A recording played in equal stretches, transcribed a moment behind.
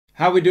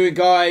How we doing,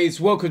 guys?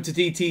 Welcome to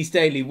DT's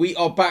Daily. We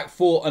are back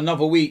for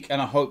another week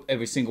and I hope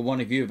every single one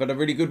of you have had a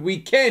really good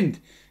weekend.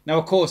 Now,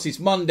 of course, it's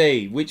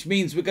Monday, which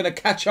means we're going to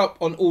catch up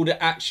on all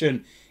the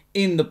action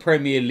in the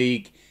Premier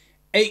League.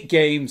 8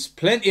 games,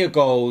 plenty of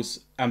goals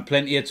and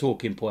plenty of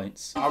talking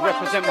points. I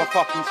represent my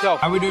fucking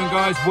self. How we doing,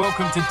 guys?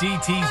 Welcome to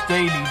DT's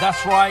Daily.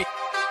 That's right.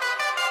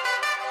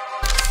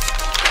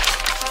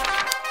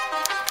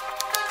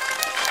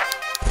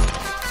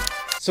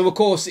 So, of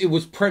course, it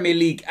was Premier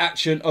League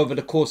action over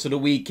the course of the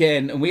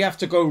weekend. And we have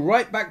to go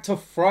right back to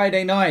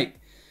Friday night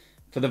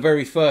for the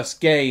very first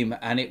game.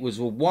 And it was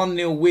a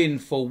 1-0 win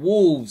for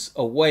Wolves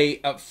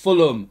away at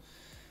Fulham.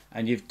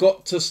 And you've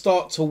got to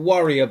start to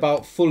worry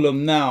about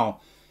Fulham now.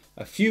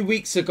 A few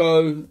weeks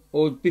ago,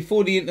 or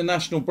before the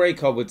international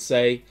break, I would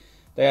say,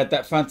 they had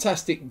that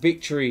fantastic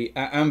victory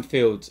at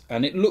Anfield.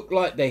 And it looked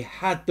like they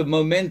had the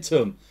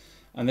momentum.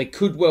 And they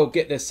could well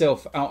get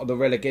themselves out of the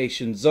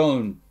relegation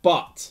zone.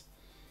 But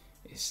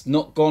it's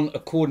not gone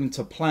according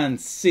to plan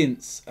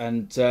since,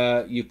 and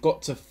you've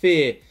got to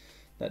fear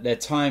that their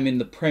time in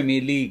the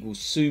Premier League will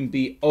soon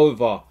be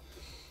over.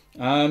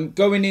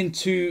 Going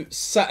into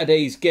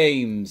Saturday's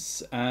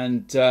games,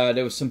 and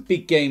there were some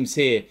big games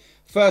here.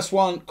 First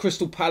one,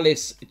 Crystal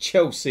Palace,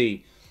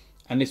 Chelsea,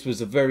 and this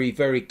was a very,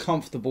 very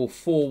comfortable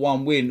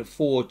 4-1 win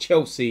for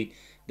Chelsea.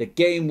 The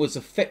game was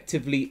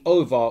effectively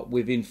over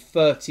within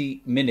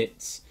 30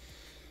 minutes.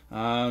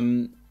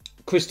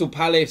 Crystal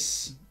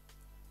Palace,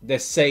 they're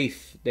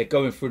safe. They're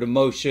going through the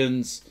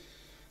motions.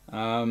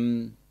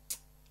 And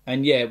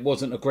yeah, it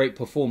wasn't a great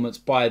performance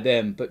by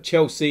them. But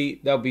Chelsea,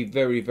 they'll be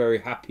very, very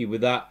happy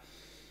with that.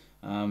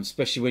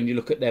 Especially when you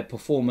look at their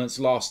performance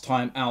last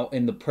time out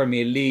in the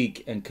Premier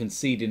League and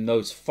conceding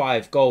those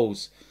 5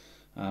 goals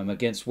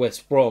against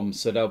West Brom.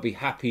 So they'll be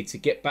happy to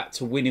get back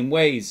to winning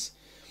ways.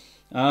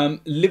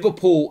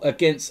 Liverpool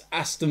against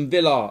Aston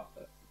Villa.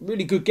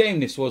 Really good game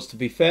this was, to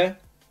be fair.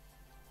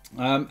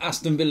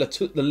 Aston Villa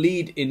took the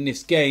lead in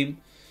this game.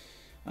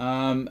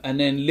 And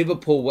then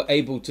Liverpool were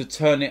able to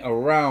turn it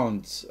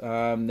around.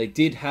 They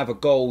did have a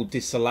goal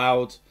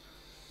disallowed.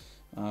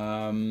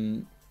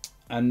 And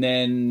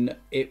then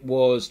it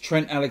was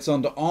Trent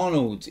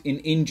Alexander-Arnold in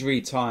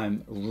injury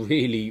time.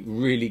 Really,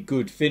 really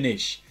good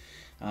finish.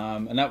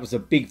 And that was a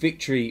big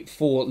victory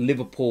for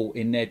Liverpool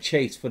in their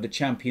chase for the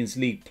Champions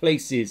League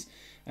places.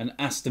 And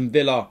Aston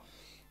Villa,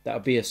 that'll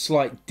be a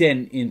slight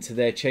dent into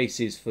their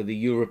chases for the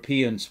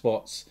European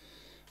spots.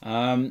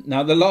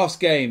 Now, the last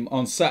game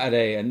on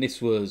Saturday, and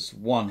this was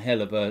one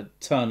hell of a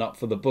turn up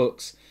for the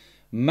books.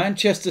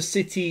 Manchester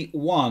City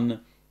 1,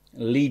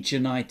 Leeds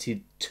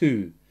United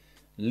 2.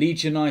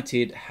 Leeds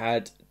United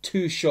had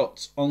 2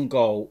 shots on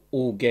goal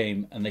all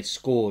game and they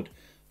scored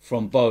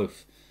from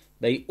both.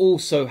 They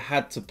also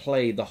had to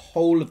play the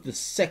whole of the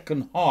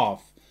second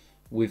half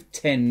with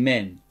 10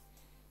 men.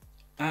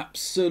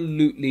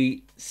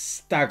 Absolutely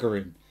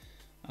staggering.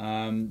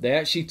 They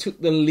actually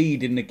took the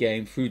lead in the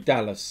game through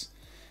Dallas.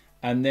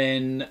 And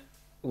then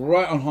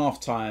right on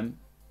half-time,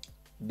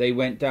 they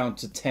went down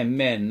to 10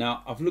 men.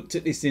 Now, I've looked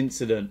at this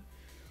incident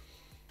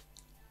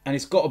and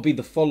it's got to be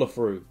the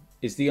follow-through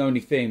is the only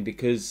thing,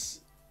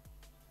 because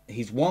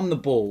he's won the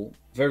ball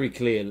very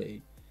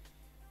clearly.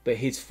 But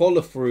his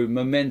follow-through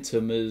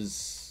momentum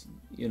has,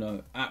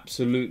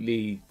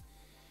 absolutely,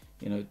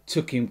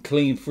 took him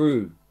clean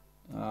through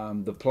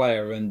the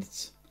player. And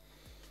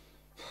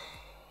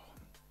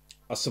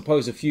I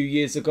suppose a few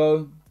years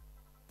ago,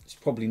 it's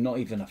probably not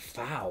even a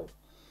foul.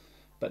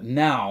 But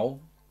now,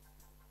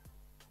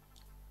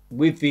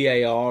 with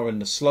VAR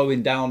and the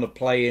slowing down of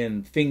play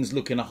and things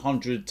looking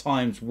 100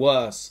 times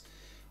worse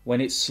when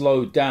it's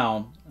slowed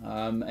down,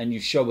 and you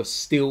show a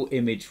still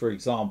image, for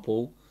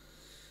example,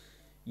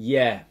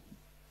 yeah,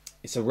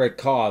 it's a red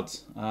card.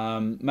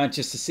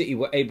 Manchester City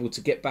were able to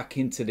get back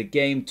into the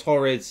game.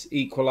 Torres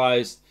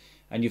equalised,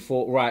 and you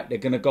thought, right, they're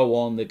going to go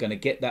on, they're going to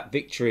get that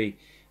victory.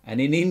 And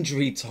in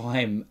injury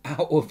time,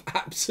 out of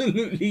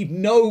absolutely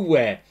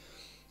nowhere,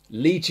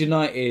 Leeds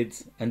United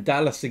and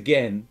Dallas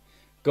again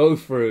go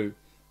through.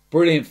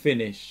 Brilliant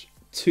finish,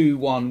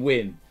 2-1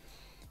 win.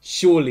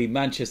 Surely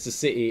Manchester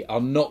City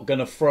are not going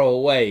to throw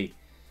away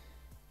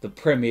the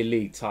Premier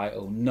League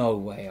title. No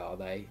way are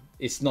they.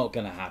 It's not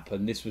going to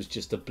happen. This was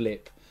just a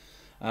blip.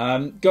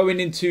 Going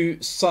into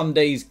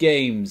Sunday's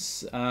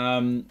games,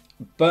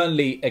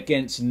 Burnley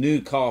against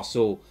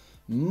Newcastle.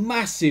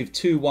 Massive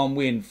 2-1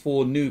 win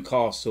for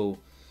Newcastle.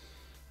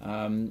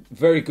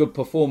 Very good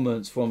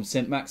performance from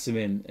St.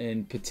 Maximin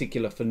in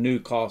particular for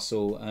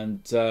Newcastle.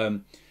 And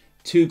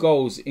 2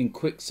 goals in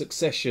quick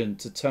succession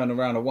to turn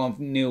around a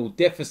 1-0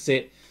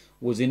 deficit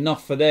was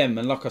enough for them.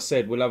 And like I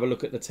said, we'll have a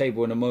look at the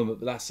table in a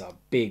moment. But that's a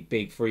big,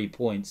 big 3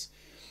 points.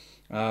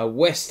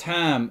 West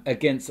Ham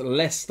against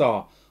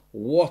Leicester.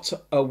 What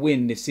a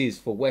win this is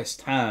for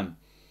West Ham.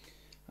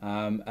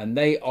 And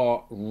they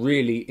are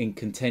really in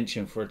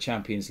contention for a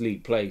Champions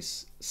League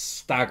place.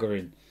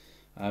 Staggering.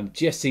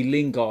 Jesse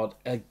Lingard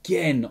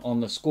again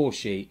on the score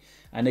sheet.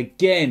 And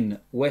again,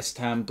 West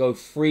Ham go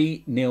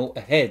 3-0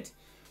 ahead.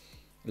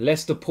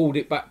 Leicester pulled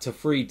it back to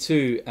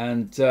 3-2.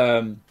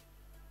 And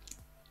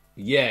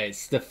Yeah,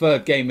 it's the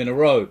third game in a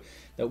row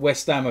that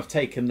West Ham have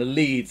taken the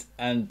lead,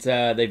 and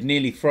they've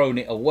nearly thrown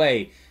it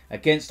away.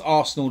 Against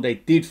Arsenal, they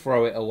did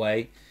throw it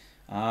away.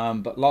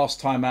 But last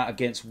time out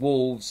against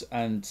Wolves,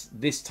 and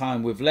this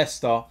time with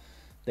Leicester,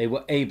 they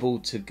were able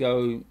to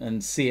go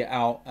and see it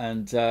out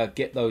and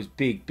get those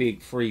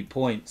big 3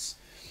 points.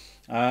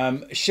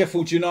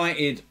 Sheffield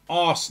United,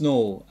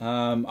 Arsenal.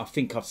 I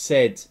think I've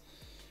said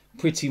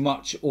pretty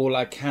much all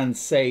I can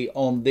say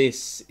on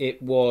this.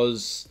 It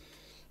was,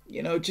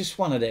 just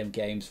one of them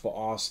games for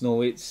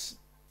Arsenal. It's,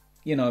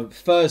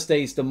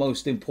 Thursday's the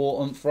most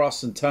important for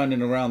us, and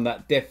turning around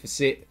that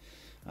deficit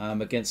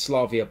against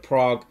Slavia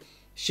Prague.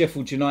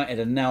 Sheffield United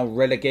are now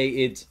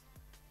relegated.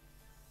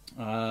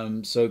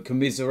 So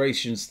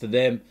commiserations to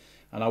them,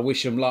 and I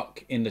wish them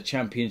luck in the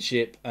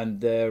Championship and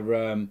their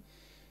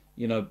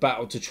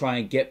battle to try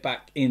and get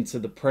back into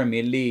the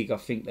Premier League. I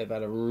think they've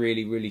had a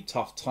really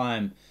tough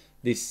time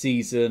this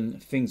season.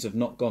 Things have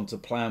not gone to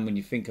plan when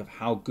you think of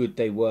how good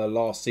they were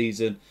last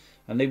season,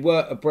 and they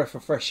were a breath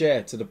of fresh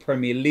air to the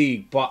Premier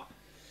League. But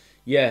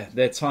yeah,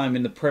 their time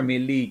in the Premier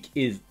League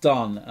is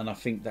done, and I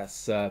think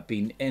that's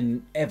been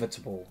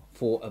inevitable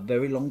for a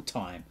very long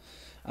time.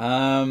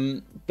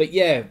 But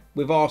yeah,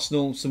 with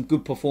Arsenal, some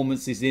good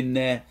performances in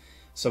there,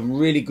 some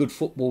really good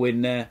football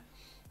in there.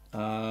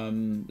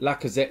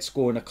 Lacazette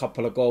scoring a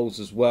couple of goals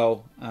as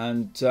well,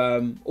 and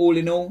all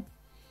in all,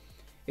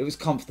 it was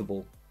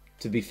comfortable,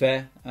 to be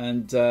fair.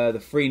 And the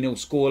 3-0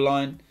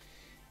 scoreline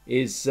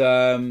is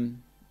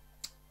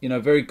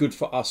very good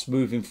for us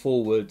moving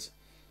forward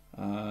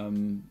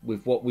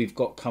with what we've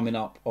got coming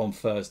up on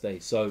Thursday.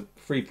 So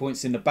 3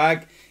 points in the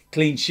bag,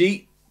 clean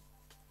sheet,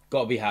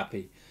 got to be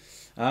happy.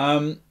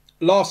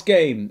 Last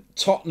game,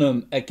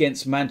 Tottenham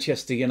against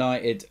Manchester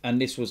United,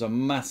 and this was a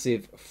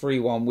massive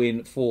 3-1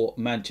 win for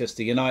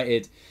Manchester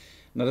United.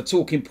 Now, the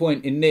talking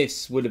point in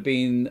this would have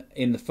been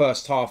in the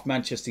first half,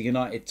 Manchester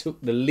United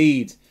took the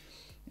lead.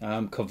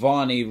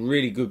 Cavani,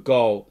 really good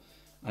goal,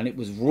 and it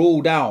was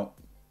ruled out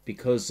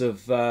because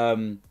of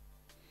an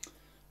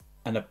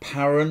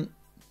apparent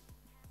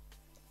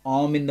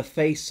arm in the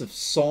face of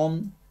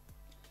Son.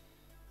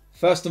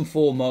 First and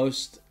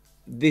foremost,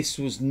 this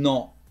was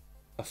not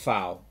a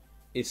foul.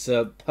 It's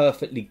a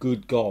perfectly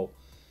good goal,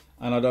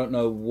 and I don't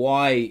know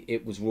why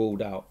it was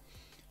ruled out.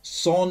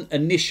 Son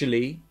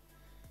initially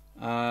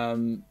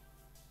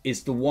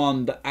is the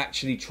one that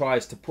actually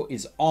tries to put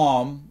his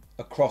arm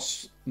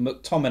across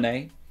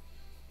McTominay.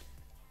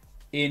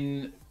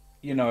 In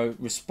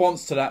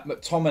response to that,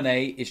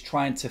 McTominay is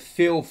trying to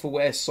feel for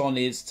where Son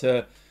is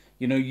to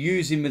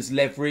use him as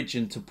leverage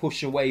and to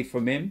push away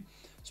from him.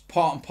 It's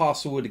part and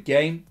parcel of the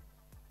game,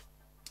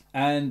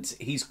 and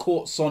he's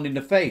caught Son in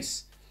the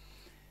face.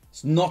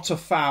 It's not a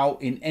foul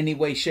in any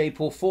way, shape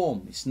or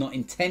form. It's not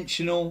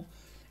intentional.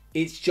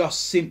 It's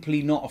just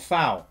simply not a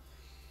foul.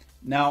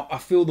 Now, I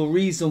feel the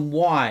reason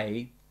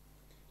why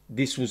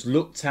this was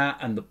looked at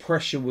and the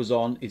pressure was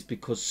on is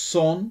because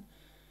Son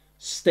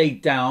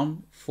stayed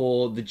down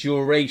for the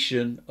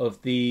duration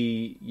of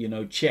the,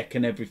 check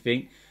and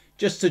everything,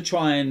 just to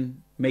try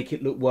and make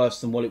it look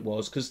worse than what it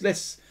was. Because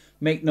let's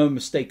make no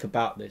mistake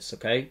about this,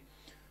 okay?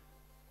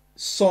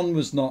 Son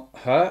was not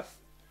hurt.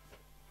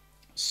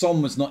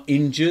 Son was not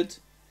injured.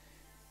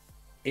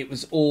 It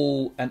was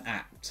all an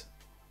act.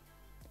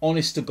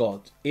 Honest to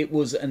God, it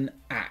was an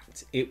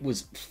act. It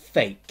was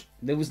fake.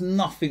 There was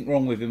nothing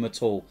wrong with him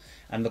at all.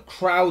 And the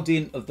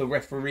crowding of the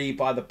referee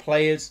by the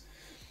players,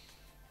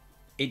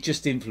 it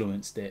just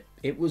influenced it.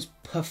 It was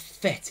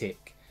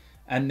pathetic.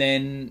 And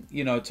then,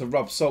 to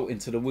rub salt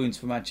into the wounds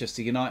for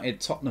Manchester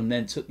United, Tottenham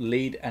then took the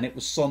lead, and it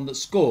was Son that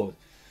scored.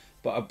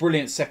 But a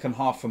brilliant second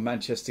half from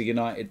Manchester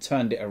United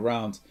turned it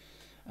around.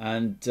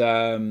 And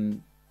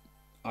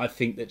I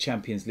think that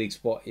Champions League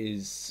spot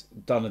is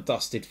done and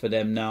dusted for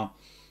them now.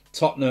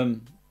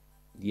 Tottenham,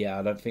 yeah,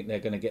 I don't think they're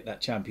going to get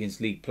that Champions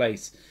League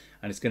place,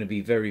 and it's going to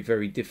be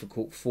very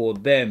difficult for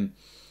them.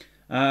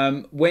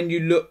 When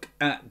you look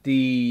at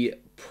the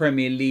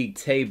Premier League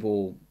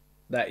table,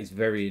 that is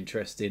very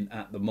interesting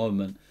at the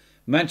moment.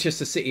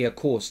 Manchester City, of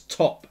course,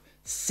 top,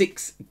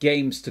 6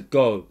 games to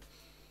go,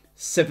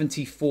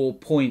 74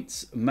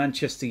 points.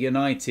 Manchester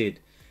United,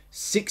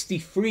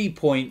 63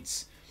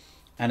 points.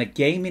 And a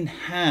game in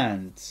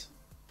hand.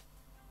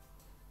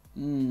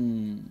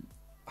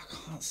 I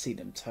can't see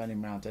them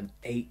turning around an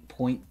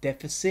 8-point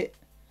deficit.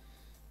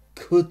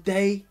 Could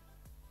they?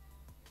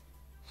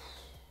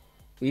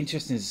 Be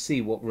interesting to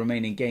see what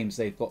remaining games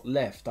they've got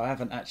left. I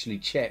haven't actually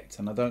checked,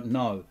 and I don't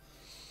know.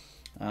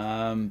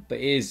 But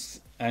it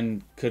is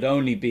and could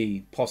only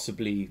be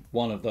possibly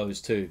one of those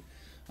two.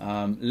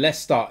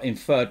 Leicester in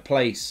 3rd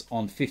place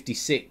on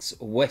 56.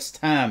 West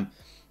Ham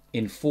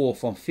in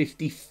 4th on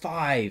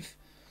 55.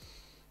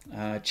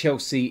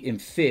 Chelsea in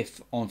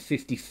 5th on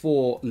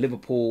 54,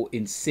 Liverpool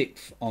in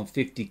 6th on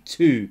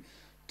 52,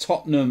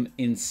 Tottenham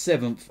in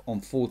 7th on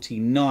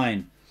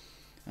 49,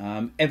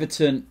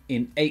 Everton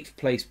in 8th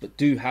place, but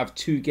do have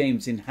 2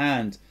 games in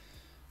hand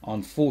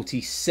on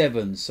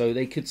 47, so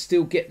they could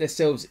still get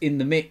themselves in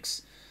the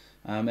mix.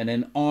 And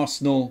then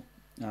Arsenal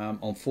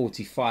on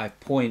 45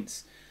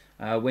 points.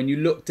 When you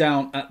look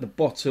down at the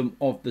bottom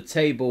of the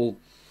table,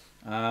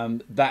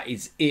 that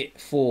is it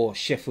for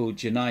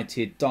Sheffield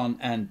United, done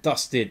and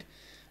dusted.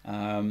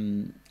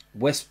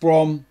 West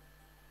Brom,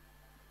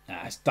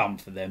 it's done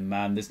for them,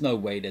 man. There's no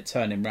way they're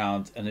turning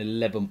around an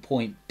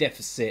 11-point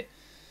deficit.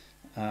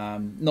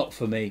 Not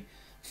for me.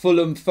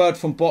 Fulham, third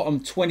from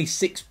bottom,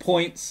 26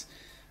 points.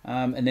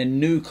 And then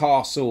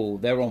Newcastle,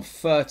 they're on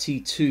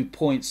 32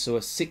 points, so a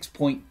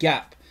 6-point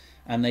gap.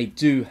 And they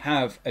do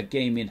have a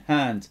game in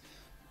hand.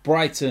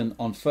 Brighton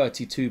on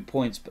 32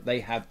 points, but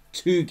they have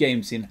 2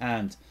 games in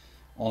hand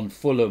on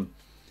Fulham.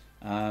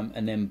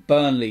 And then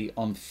Burnley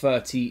on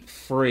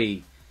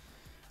 33.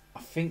 I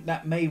think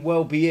that may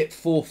well be it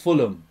for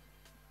Fulham.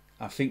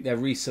 I think their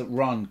recent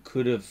run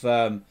could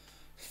have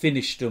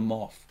finished them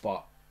off.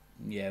 But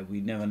yeah, we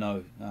never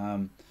know.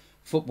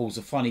 Football's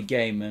a funny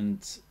game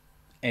and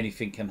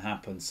anything can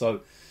happen.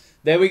 So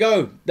there we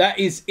go. That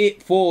is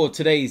it for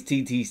today's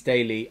TT's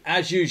Daily.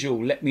 As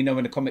usual, let me know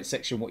in the comment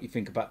section what you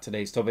think about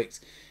today's topics.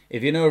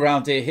 If you're new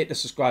around here, hit the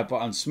subscribe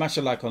button, smash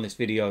a like on this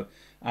video,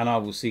 and I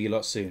will see you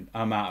lot soon.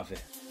 I'm out of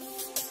here.